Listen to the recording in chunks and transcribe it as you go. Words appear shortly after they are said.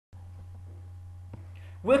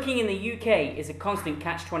Working in the UK is a constant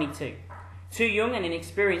catch-22. Too young and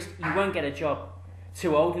inexperienced, you won't get a job.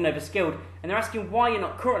 Too old and overskilled, and they're asking why you're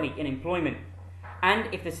not currently in employment.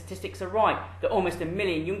 And if the statistics are right that almost 1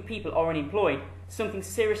 million young people are unemployed, something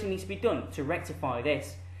seriously needs to be done to rectify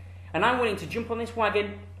this. And I'm willing to jump on this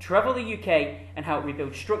wagon, travel the UK, and help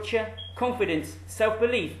rebuild structure, confidence,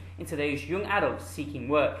 self-belief into those young adults seeking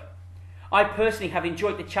work. I personally have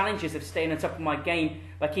enjoyed the challenges of staying on top of my game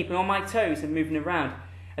by keeping on my toes and moving around,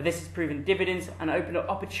 and this has proven dividends and opened up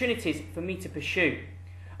opportunities for me to pursue.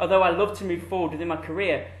 Although I love to move forward within my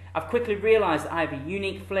career, I've quickly realised that I have a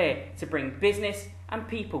unique flair to bring business and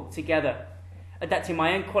people together. Adapting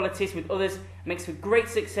my own qualities with others makes for great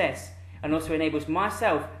success and also enables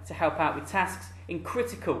myself to help out with tasks in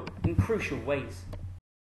critical and crucial ways.